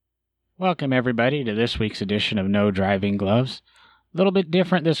Welcome, everybody, to this week's edition of No Driving Gloves. A little bit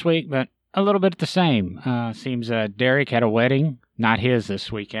different this week, but a little bit the same. Seems Derek had a wedding, not his,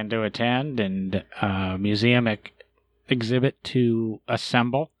 this weekend to attend, and a museum exhibit to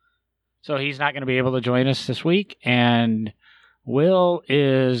assemble. So he's not going to be able to join us this week, and Will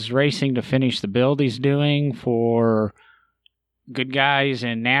is racing to finish the build he's doing for Good Guys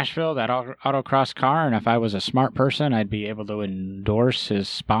in Nashville, that autocross car, and if I was a smart person, I'd be able to endorse his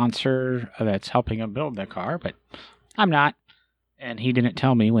sponsor that's helping him build the car, but I'm not, and he didn't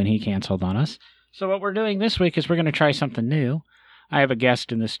tell me when he canceled on us. So what we're doing this week is we're going to try something new. I have a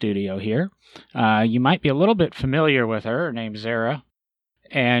guest in the studio here. You might be a little bit familiar with her. Her name's Zara,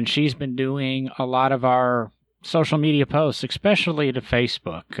 and she's been doing a lot of our social media posts, especially to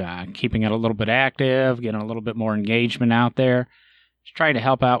Facebook, keeping it a little bit active, getting a little bit more engagement out there. Just trying to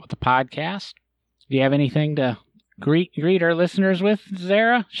help out with the podcast. Do you have anything to greet our listeners with,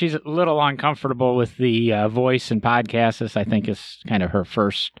 Zara? She's a little uncomfortable with the voice and podcast. This, I think, is kind of her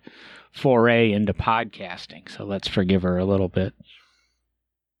first foray into podcasting, so let's forgive her a little bit.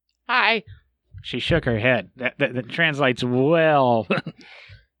 Hi. She shook her head. That translates well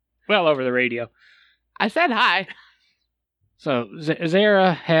over the radio. I said hi. So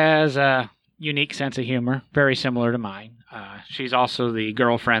Zara has a unique sense of humor, very similar to mine. She's also the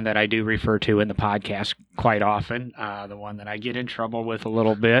girlfriend that I do refer to in the podcast quite often, the one that I get in trouble with a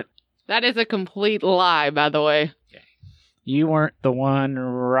little bit. That is a complete lie, by the way. Okay. You weren't the one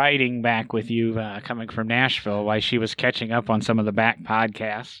writing back with you coming from Nashville while she was catching up on some of the back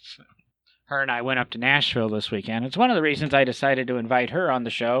podcasts. Her and I went up to Nashville this weekend. It's one of the reasons I decided to invite her on the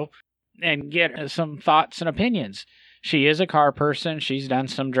show and get some thoughts and opinions. She is a car person. She's done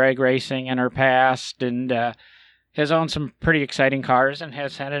some drag racing in her past and has owned some pretty exciting cars and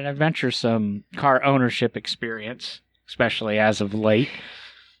has had an adventuresome car ownership experience, especially as of late.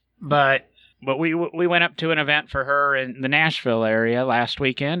 But we went up to an event for her in the Nashville area last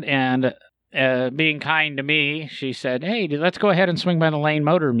weekend, and being kind to me, she said, "Hey, let's go ahead and swing by the Lane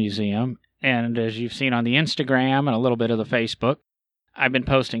Motor Museum." And as you've seen on the Instagram and a little bit of the Facebook, I've been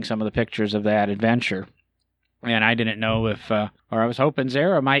posting some of the pictures of that adventure. And I didn't know or I was hoping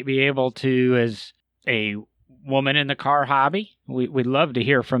Zara might be able to, as a woman in the car hobby, we'd love to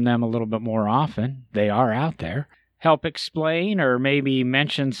hear from them a little bit more often. They are out there. Help explain or maybe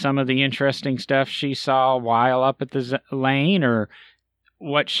mention some of the interesting stuff she saw while up at the lane or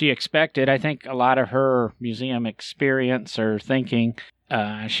what she expected. I think a lot of her museum experience or thinking,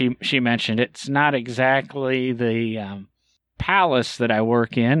 she mentioned it's not exactly the palace that I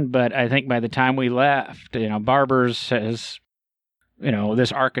work in, but I think by the time we left, Barber's has,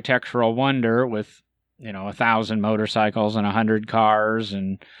 this architectural wonder with, 1,000 motorcycles and 100 cars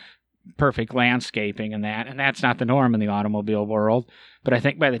and perfect landscaping and that's not the norm in the automobile world. But I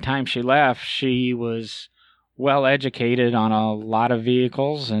think by the time she left, she was well educated on a lot of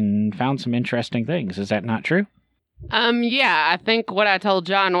vehicles and found some interesting things. Is that not true? Yeah, I think what I told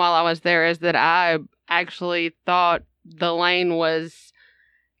John while I was there is that I actually thought the Lane was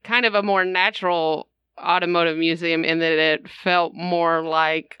kind of a more natural automotive museum in that it felt more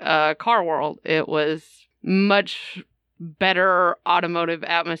like a car world. It was much better automotive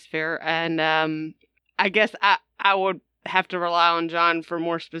atmosphere, and I guess I would have to rely on John for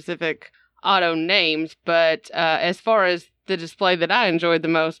more specific auto names, but as far as the display that I enjoyed the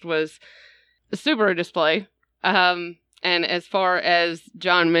most was the Subaru display. And as far as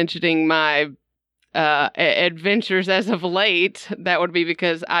John mentioning my adventures as of late, that would be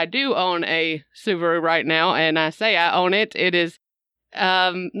because I do own a Subaru right now, and I say I own it. It is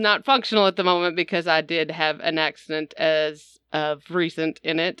not functional at the moment because I did have an accident as of recent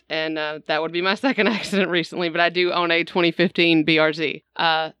in it, and that would be my second accident recently, but I do own a 2015 BRZ.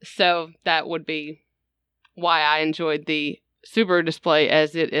 So that would be why I enjoyed the Subaru display,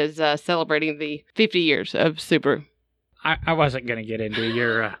 as it is celebrating the 50 years of Subaru. I wasn't going to get into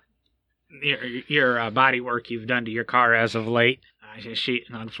your body work you've done to your car as of late.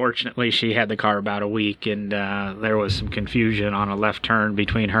 Unfortunately, she had the car about a week, and there was some confusion on a left turn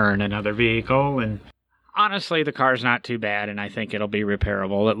between her and another vehicle. And honestly, the car's not too bad, and I think it'll be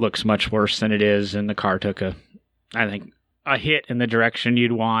repairable. It looks much worse than it is, and the car took a hit in the direction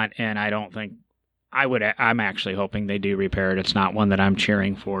you'd want, and I'm actually hoping they do repair it. It's not one that I'm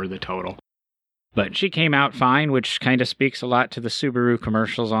cheering for the total. But she came out fine, which kind of speaks a lot to the Subaru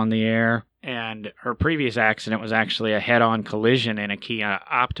commercials on the air. And her previous accident was actually a head-on collision in a Kia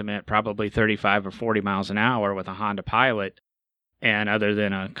Optima at probably 35 or 40 miles an hour with a Honda Pilot. And other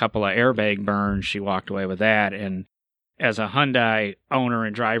than a couple of airbag burns, she walked away with that. And as a Hyundai owner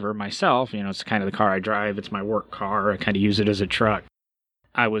and driver myself, it's kind of the car I drive. It's my work car. I kind of use it as a truck.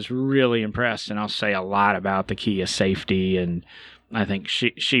 I was really impressed, and I'll say a lot about the Kia safety, and I think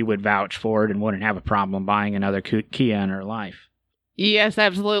she would vouch for it and wouldn't have a problem buying another Kia in her life. Yes,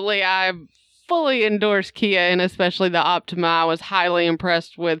 absolutely. I fully endorse Kia, and especially the Optima. I was highly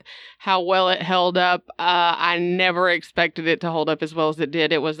impressed with how well it held up. I never expected it to hold up as well as it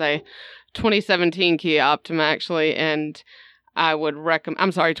did. It was a 2017 Kia Optima, actually, and I would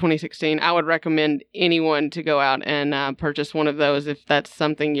recommend, 2016. I would recommend anyone to go out and purchase one of those if that's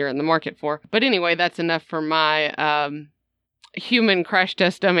something you're in the market for. But anyway, that's enough for my human crash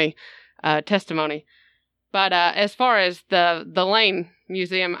test dummy testimony. But as far as the Lane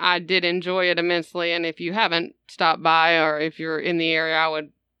Museum, I did enjoy it immensely. And if you haven't stopped by, or if you're in the area,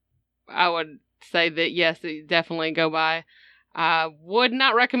 I would say that yes, definitely go by. I would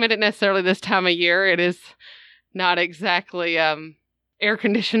not recommend it necessarily this time of year. It is not exactly air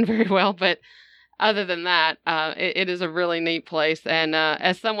conditioned very well, but other than that, it is a really neat place. And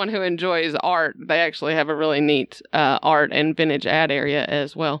as someone who enjoys art, they actually have a really neat art and vintage ad area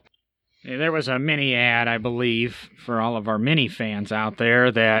as well. Yeah, there was a mini ad, I believe, for all of our mini fans out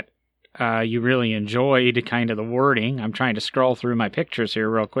there that you really enjoyed kind of the wording. I'm trying to scroll through my pictures here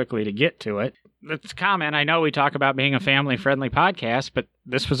real quickly to get to it. Let's comment. I know we talk about being a family-friendly podcast, but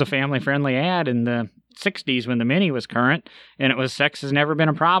this was a family-friendly ad in the 60s when the Mini was current, and it was sex has never been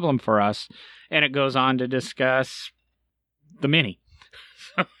a problem for us. And it goes on to discuss the Mini.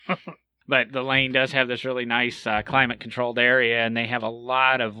 But the Lane does have this really nice climate-controlled area, and they have a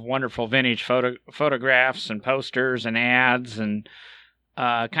lot of wonderful vintage photographs and posters and ads, and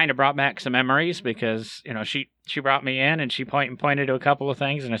kind of brought back some memories because, you know, she brought me in and she pointed to a couple of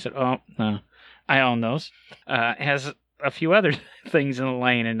things, and I said, oh, no, I own those. It has a few other things in the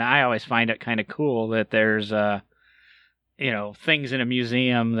Lane, and I always find it kind of cool that there's, things in a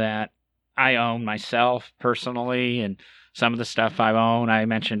museum that I own myself personally, and some of the stuff I own, I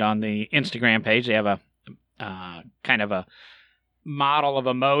mentioned on the Instagram page. They have a kind of a model of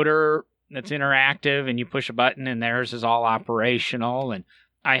a motor that's interactive, and you push a button, and theirs is all operational. And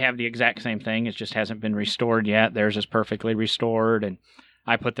I have the exact same thing. It just hasn't been restored yet. Theirs is perfectly restored, and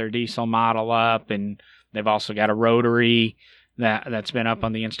I put their diesel model up, and they've also got a rotary that's been up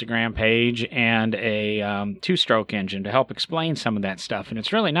on the Instagram page, and a two-stroke engine to help explain some of that stuff. And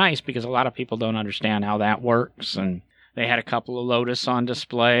it's really nice because a lot of people don't understand how that works, and they had a couple of Lotus on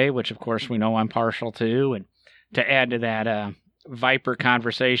display, which, of course, we know I'm partial to. And to add to that Viper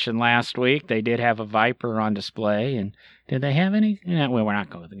conversation last week, they did have a Viper on display. And did they have any? Yeah, well, we're not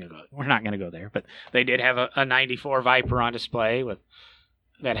going to go there. But they did have a 94 Viper on display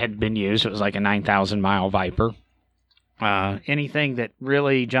that had been used. It was like a 9,000-mile Viper. Anything that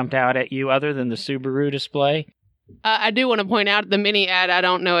really jumped out at you other than the Subaru display? I do want to point out the Mini ad. I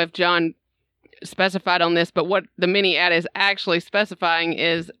don't know if John specified on this, but what the Mini ad is actually specifying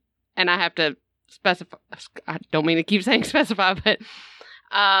is, and I have to specify, I don't mean to keep saying specify, but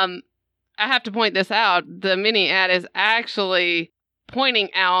I have to point this out. The Mini ad is actually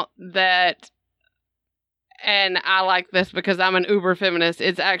pointing out that, and I like this because I'm an uber feminist,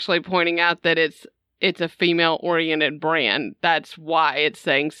 it's actually pointing out that it's a female-oriented brand. That's why it's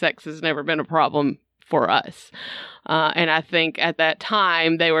saying sex has never been a problem for us. And I think at that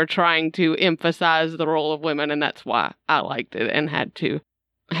time they were trying to emphasize the role of women, and that's why I liked it and had to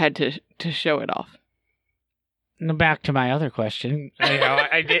show it off. Now back to my other question.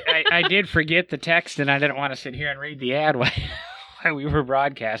 I did forget the text, and I didn't want to sit here and read the ad while we were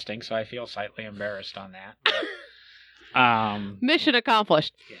broadcasting, so I feel slightly embarrassed on that. But, mission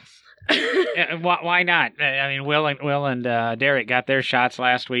accomplished. Yes. Why not? I mean, Will and Derek got their shots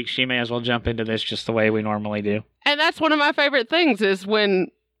last week. She may as well jump into this just the way we normally do. And that's one of my favorite things is when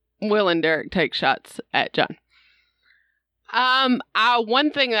Will and Derek take shots at John.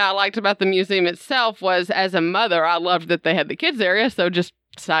 One thing that I liked about the museum itself was, as a mother, I loved that they had the kids area. So just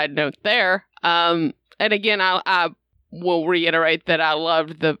side note there. And again, I will reiterate that I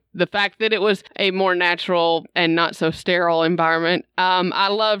loved the fact that it was a more natural and not so sterile environment. I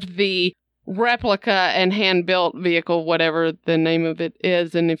loved the replica and hand-built vehicle, whatever the name of it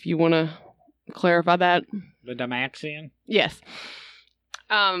is, and if you want to clarify that. The Damaxian? Yes.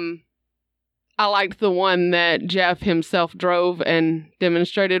 I liked the one that Jeff himself drove and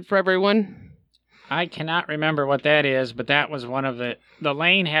demonstrated for everyone. I cannot remember what that is, but that was one of the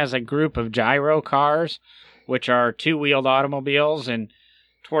Lane has a group of gyro cars, which are two-wheeled automobiles, and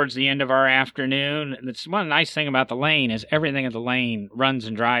towards the end of our afternoon, that's one nice thing about the Lane is everything at the Lane runs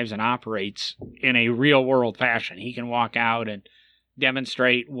and drives and operates in a real-world fashion. He can walk out and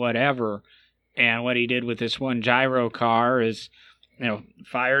demonstrate whatever, and what he did with this one gyro car is,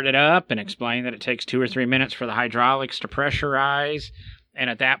 fired it up and explained that it takes 2 or 3 minutes for the hydraulics to pressurize, And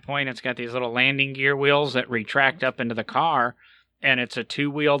at that point, it's got these little landing gear wheels that retract up into the car. And it's a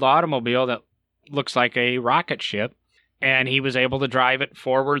two-wheeled automobile that looks like a rocket ship. And he was able to drive it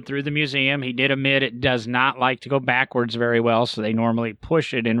forward through the museum. He did admit it does not like to go backwards very well, so they normally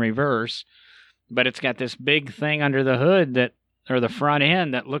push it in reverse. But it's got this big thing under the hood or the front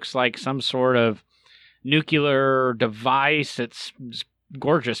end that looks like some sort of nuclear device. It's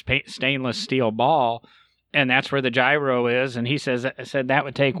gorgeous stainless steel ball, and that's where the gyro is. And he said that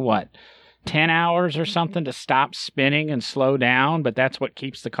would take, 10 hours or something to stop spinning and slow down, but that's what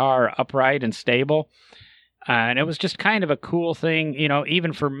keeps the car upright and stable. And it was just kind of a cool thing,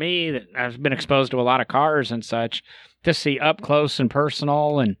 even for me, that I've been exposed to a lot of cars and such, to see up close and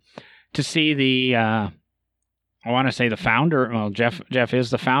personal, and to see the, I want to say the founder, well, Jeff is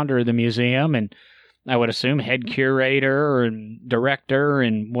the founder of the museum, and I would assume head curator and director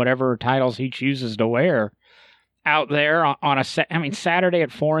and whatever titles he chooses to wear, out there on Saturday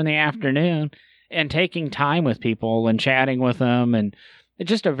at 4 p.m, and taking time with people and chatting with them. And it's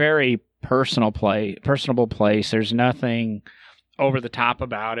just a very personable place. There's nothing over the top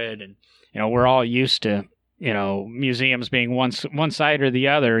about it. And, we're all used to, museums being one side or the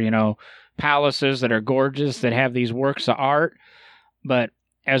other, palaces that are gorgeous, that have these works of art. But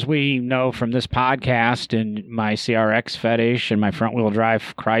as we know from this podcast, and my CRX fetish and my front wheel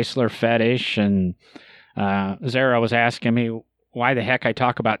drive Chrysler fetish, and Zara was asking me why the heck I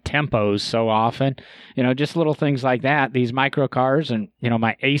talk about tempos so often, just little things like that, these micro cars. And,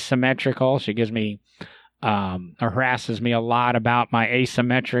 my asymmetrical, she gives me, harasses me a lot about my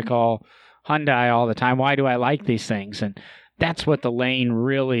asymmetrical Hyundai all the time. Why do I like these things? And that's what the Lane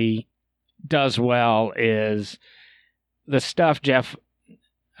really does well, is the stuff Jeff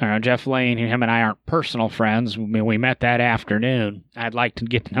Lane, him and I aren't personal friends. We met that afternoon. I'd like to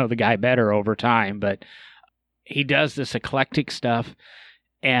get to know the guy better over time, but he does this eclectic stuff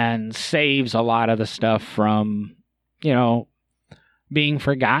and saves a lot of the stuff from, being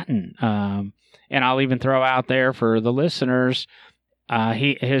forgotten. And I'll even throw out there for the listeners,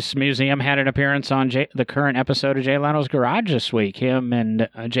 his museum had an appearance on the current episode of Jay Leno's Garage this week. Him and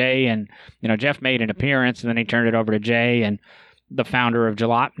Jay and, Jeff made an appearance, and then he turned it over to Jay and the founder of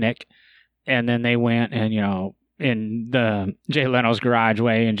Jalopnik, and then they went and, in the Jay Leno's Garage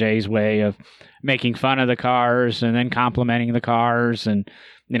way and Jay's way of making fun of the cars and then complimenting the cars and,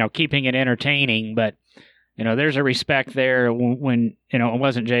 keeping it entertaining. But, there's a respect there when, it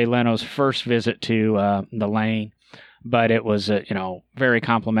wasn't Jay Leno's first visit to the Lane, but it was, very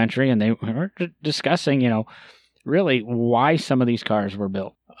complimentary, and they were discussing, really why some of these cars were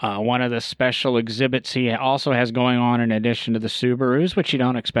built. One of the special exhibits he also has going on, in addition to the Subarus, which you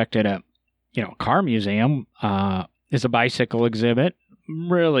don't expect at a, car museum, is a bicycle exhibit.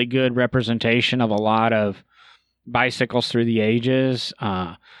 Really good representation of a lot of bicycles through the ages. He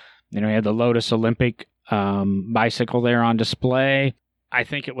had the Lotus Olympic bicycle there on display. I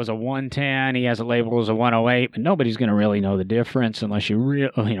think it was a 110. He has it labeled as a 108, but nobody's going to really know the difference unless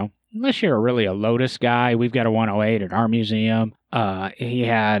unless you're really a Lotus guy. We've got a 108 at our museum. He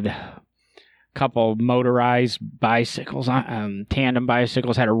had a couple motorized bicycles, tandem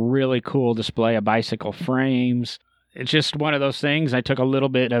bicycles, had a really cool display of bicycle frames. It's just one of those things I took a little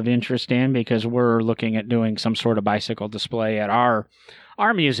bit of interest in, because we're looking at doing some sort of bicycle display at our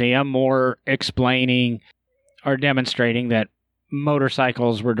museum, more explaining or demonstrating that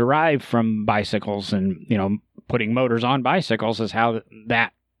motorcycles were derived from bicycles, and, putting motors on bicycles is how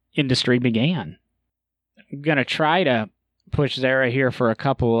that industry began. I'm going to try to push Zara here for a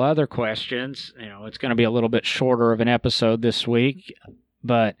couple of other questions. It's going to be a little bit shorter of an episode this week,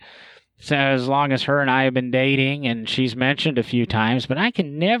 but so as long as her and I have been dating, and she's mentioned a few times, but I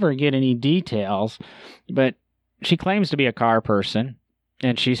can never get any details, but she claims to be a car person,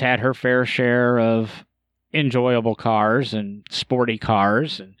 and she's had her fair share of enjoyable cars and sporty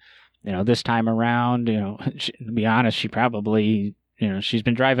cars. And, this time around, to be honest, she probably, she's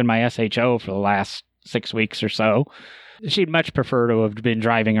been driving my SHO for the last 6 weeks or so. She'd much prefer to have been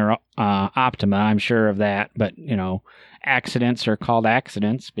driving her Optima, I'm sure of that. But, accidents are called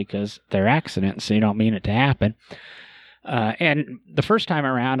accidents because they're accidents, so you don't mean it to happen. And the first time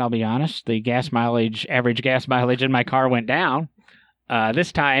around, I'll be honest, the average gas mileage in my car went down.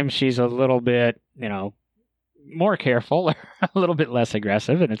 This time she's a little bit, more careful, a little bit less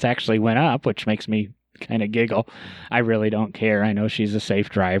aggressive, and it's actually went up, which makes me kind of giggle. I really don't care. I know she's a safe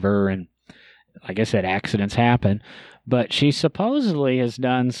driver, and like I said, accidents happen. But she supposedly has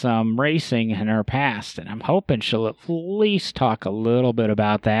done some racing in her past, and I'm hoping she'll at least talk a little bit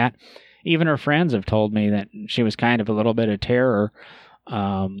about that. Even her friends have told me that she was kind of a little bit of terror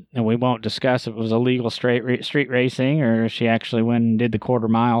And we won't discuss if it was illegal street racing or if she actually went and did the quarter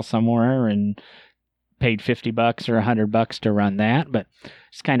mile somewhere and paid $50 or $100 to run that. But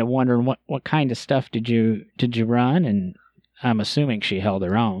just kind of wondering what kind of stuff did you run? And I'm assuming she held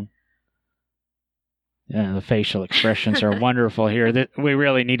her own. The facial expressions are wonderful here. That we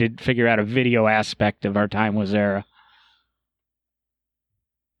really need to figure out a video aspect of our time with Zara.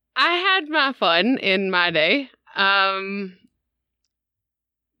 I had my fun in my day.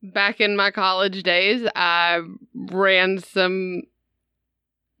 Back in my college days, I ran some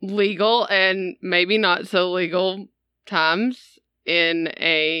legal and maybe not so legal times in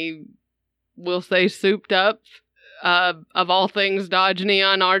a, we'll say, souped up, of all things, Dodge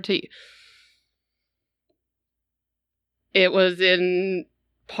Neon RT. It was in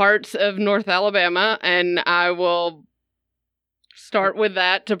parts of North Alabama, and I will start with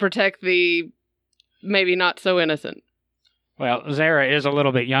that to protect the maybe not so innocent. Well, Zara is a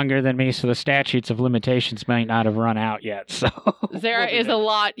little bit younger than me, so the statutes of limitations might not have run out yet. So Zara is a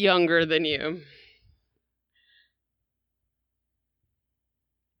lot younger than you.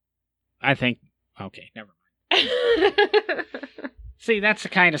 I think. Okay, never mind. See, that's the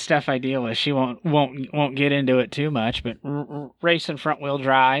kind of stuff I deal with. She won't get into it too much, but racing front wheel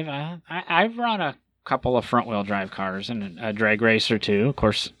drive. I've run a couple of front wheel drive cars and a drag race or two. Of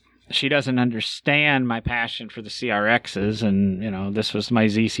course, she doesn't understand my passion for the CRXs, and this was my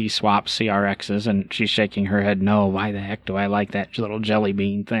ZC swap CRXs, and she's shaking her head. No, why the heck do I like that little jelly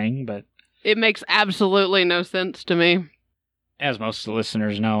bean thing? But it makes absolutely no sense to me. As most of the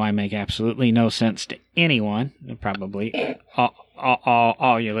listeners know, I make absolutely no sense to anyone. Probably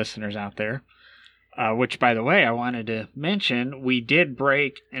all you listeners out there. Which, by the way, I wanted to mention, we did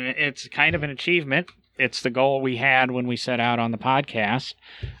break, and it's kind of an achievement. It's the goal we had when we set out on the podcast.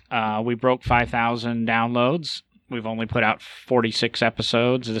 We broke 5,000 downloads. We've only put out 46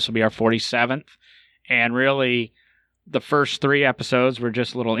 episodes. This will be our 47th. And really, the first 3 episodes were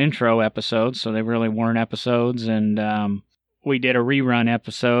just little intro episodes, so they really weren't episodes. And we did a rerun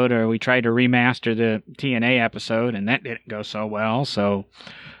episode, or we tried to remaster the TNA episode, and that didn't go so well. So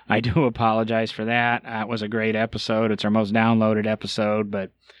I do apologize for that. It was a great episode. It's our most downloaded episode,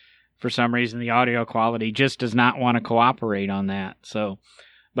 but for some reason, the audio quality just does not want to cooperate on that. So,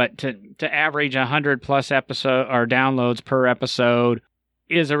 but to average 100+ episode or downloads per episode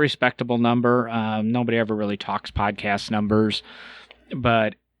is a respectable number. Nobody ever really talks podcast numbers,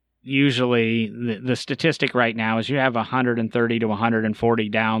 but usually the statistic right now is you have 130 to 140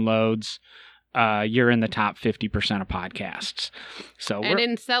 downloads. You're in the top 50% of podcasts. So, and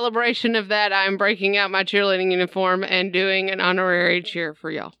in celebration of that, I'm breaking out my cheerleading uniform and doing an honorary cheer for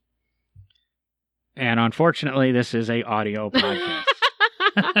y'all. And unfortunately, this is a audio podcast.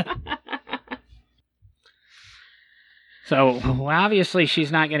 So obviously,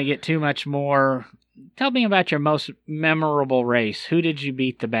 she's not going to get too much more. Tell me about your most memorable race. Who did you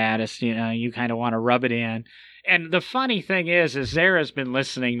beat the baddest? You kind of want to rub it in. And the funny thing is Zara's been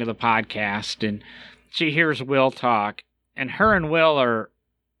listening to the podcast, and she hears Will talk, and her and Will are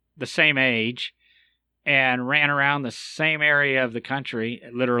the same age and ran around the same area of the country,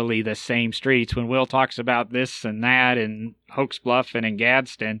 literally the same streets. When Will talks about this and that in Hokes Bluff and in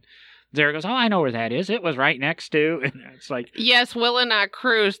Gadsden, Zara goes, "Oh, I know where that is. It was right next to." And it's like, yes, Will and I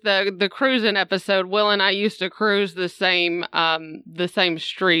cruised the cruising episode. Will and I used to cruise the same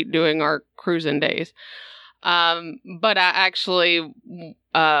street doing our cruising days. But I actually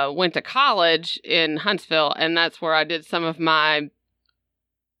went to college in Huntsville, and that's where I did some of my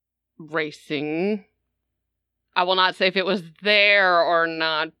racing. I will not say if it was there or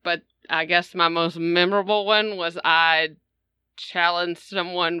not, but I guess my most memorable one was I challenged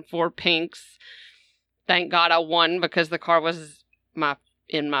someone for Pinks. Thank God I won, because the car was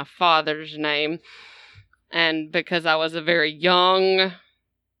in my father's name, and because I was a very young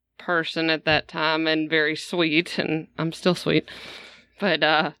person at that time and very sweet, and I'm still sweet, but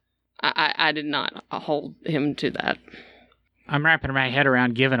I did not hold him to that. I'm wrapping my head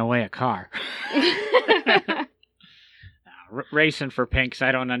around giving away a car. Racing for Pinks,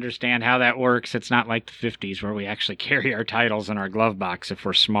 I don't understand how that works. It's not like the 50s where we actually carry our titles in our glove box if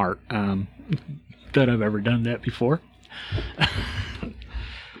we're smart. That I've ever done that before.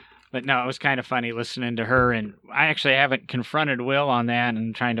 But no, it was kind of funny listening to her, and I actually haven't confronted Will on that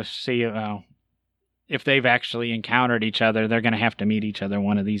and trying to see if they've actually encountered each other. They're going to have to meet each other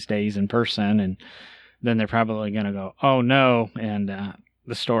one of these days in person, and then they're probably going to go, "Oh no," and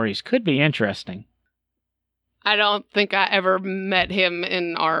the stories could be interesting. I don't think I ever met him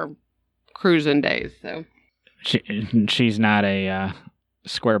in our cruising days, so. She's not a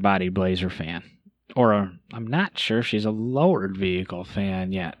square-body Blazer fan. I'm not sure if she's a lowered vehicle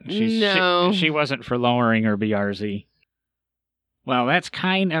fan yet. No. She wasn't for lowering her BRZ. Well, that's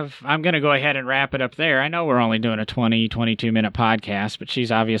I'm going to go ahead and wrap it up there. I know we're only doing a 22-minute podcast, but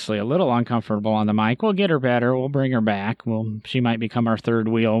she's obviously a little uncomfortable on the mic. We'll get her better. We'll bring her back. She might become our third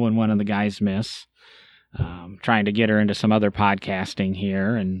wheel when one of the guys miss. Trying to get her into some other podcasting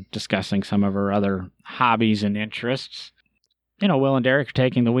here and discussing some of her other hobbies and interests. Will and Derek are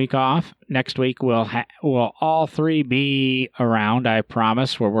taking the week off. Next week, we'll all three be around, I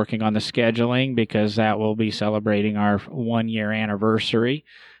promise. We're working on the scheduling because that will be celebrating our 1-year anniversary.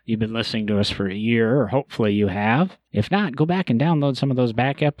 You've been listening to us for a year, or hopefully you have. If not, go back and download some of those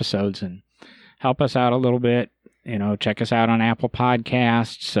back episodes and help us out a little bit. Check us out on Apple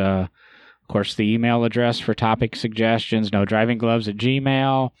Podcasts. Of course, the email address for topic suggestions,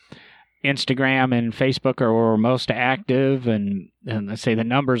 nodrivinggloves@gmail.com. Instagram and Facebook are where we're most active, and let's say the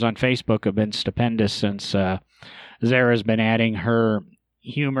numbers on Facebook have been stupendous since Zara's been adding her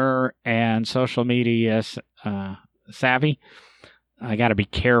humor and social media savvy. I got to be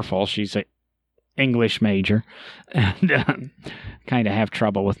careful. She's an English major, and kind of have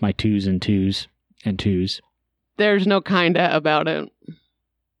trouble with my twos and twos. There's no kinda about it.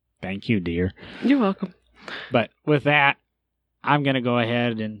 Thank you, dear. You're welcome. But with that, I'm going to go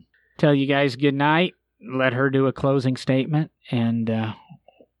ahead and tell you guys good night, let her do a closing statement, and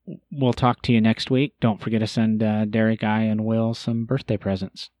we'll talk to you next week. Don't forget to send Derek, I, and Will some birthday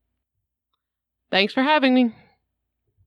presents. Thanks for having me.